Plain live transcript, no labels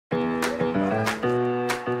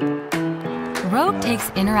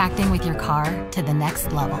takes interacting with your car to the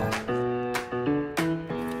next level.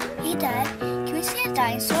 Hey Dad, can we see a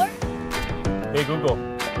dinosaur? Hey Google,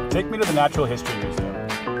 take me to the Natural History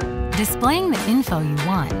Museum. Displaying the info you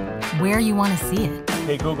want, where you want to see it.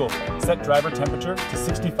 Hey Google, set driver temperature to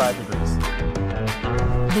 65 degrees.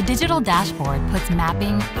 The digital dashboard puts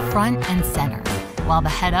mapping front and center, while the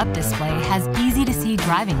head-up display has easy-to-see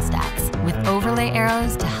driving stats with overlay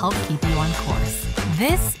arrows to help keep you on course.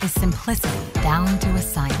 This is simplicity down to a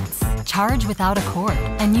science. Charge without a cord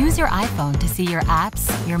and use your iPhone to see your apps,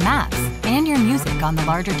 your maps, and your music on the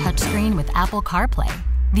larger touchscreen with Apple CarPlay.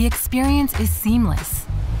 The experience is seamless,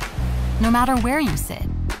 no matter where you sit,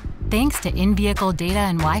 thanks to in-vehicle data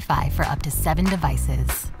and Wi-Fi for up to 7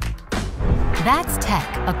 devices. That's tech,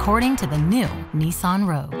 according to the new Nissan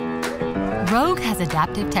Rogue. Rogue has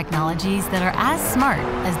adaptive technologies that are as smart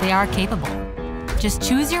as they are capable. Just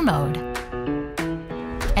choose your mode,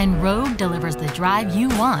 and Rogue delivers the drive you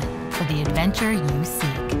want for the adventure you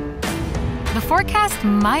seek. The forecast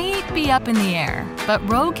might be up in the air, but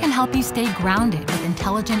Rogue can help you stay grounded with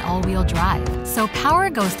intelligent all-wheel drive, so power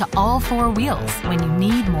goes to all 4 wheels when you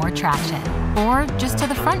need more traction, or just to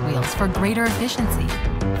the front wheels for greater efficiency.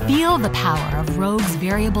 Feel the power of Rogue's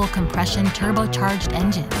variable compression turbocharged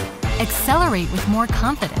engine. Accelerate with more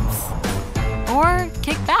confidence, or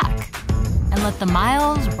kick back and let the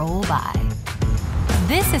miles roll by.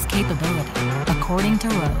 This is capability, according to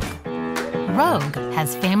Rogue. Rogue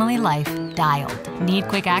has family life dialed. Need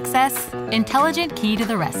quick access? Intelligent key to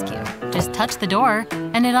the rescue. Just touch the door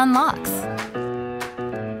and it unlocks.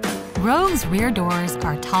 Rogue's rear doors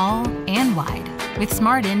are tall and wide, with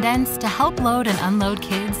smart indents to help load and unload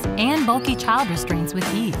kids and bulky child restraints with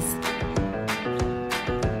ease.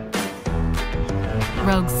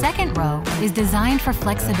 Rogue's second row is designed for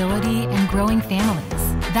flexibility and growing families.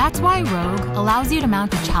 That's why Rogue allows you to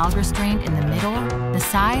mount a child restraint in the middle, the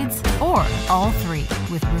sides, or all 3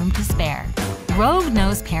 with room to spare. Rogue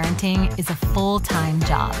knows parenting is a full-time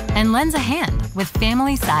job and lends a hand with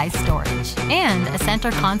family-size storage and a center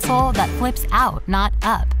console that flips out, not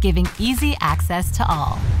up, giving easy access to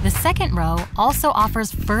all. The second row also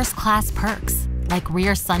offers first-class perks like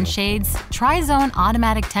rear sunshades, tri-zone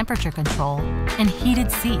automatic temperature control, and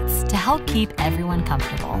heated seats to help keep everyone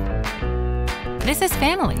comfortable. This is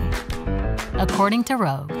family, according to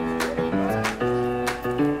Rogue.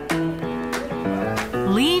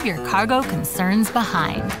 Leave your cargo concerns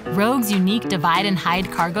behind. Rogue's unique divide and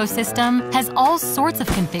hide cargo system has all sorts of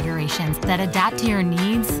configurations that adapt to your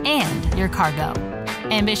needs and your cargo.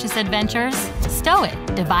 Ambitious adventures? Stow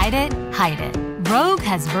it, divide it, hide it. Rogue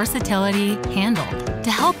has versatility handled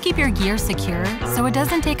to help keep your gear secure so it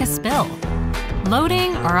doesn't take a spill.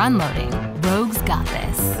 Loading or unloading, Rogue's got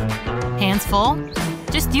this. Hands full?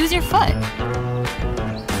 Just use your foot.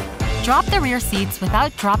 Drop the rear seats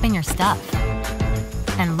without dropping your stuff.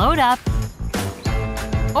 And load up,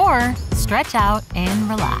 or stretch out and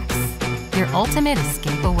relax. Your ultimate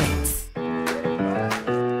escape awaits.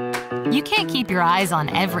 You can't keep your eyes on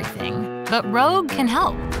everything, but Rogue can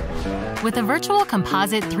help. With a virtual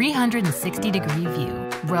composite 360-degree view,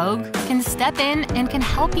 Rogue can step in and can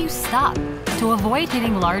help you stop to avoid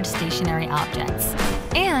hitting large stationary objects,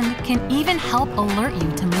 and can even help alert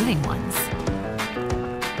you to moving ones.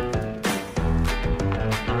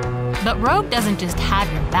 But Rogue doesn't just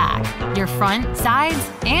have your back. Your front, sides,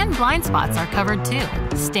 and blind spots are covered too,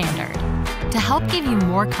 standard, to help give you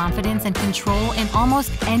more confidence and control in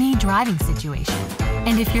almost any driving situation.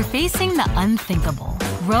 And if you're facing the unthinkable,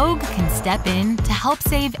 Rogue can step in to help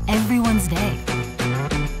save everyone's day.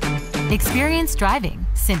 Experience driving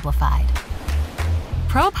simplified.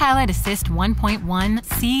 ProPilot Assist 1.1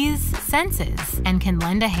 sees, senses, and can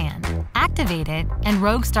lend a hand. Activate it, and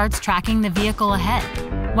Rogue starts tracking the vehicle ahead,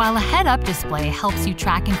 while a head-up display helps you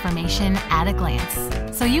track information at a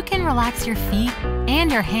glance, so you can relax your feet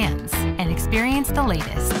and your hands and experience the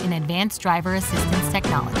latest in advanced driver assistance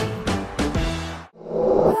technology.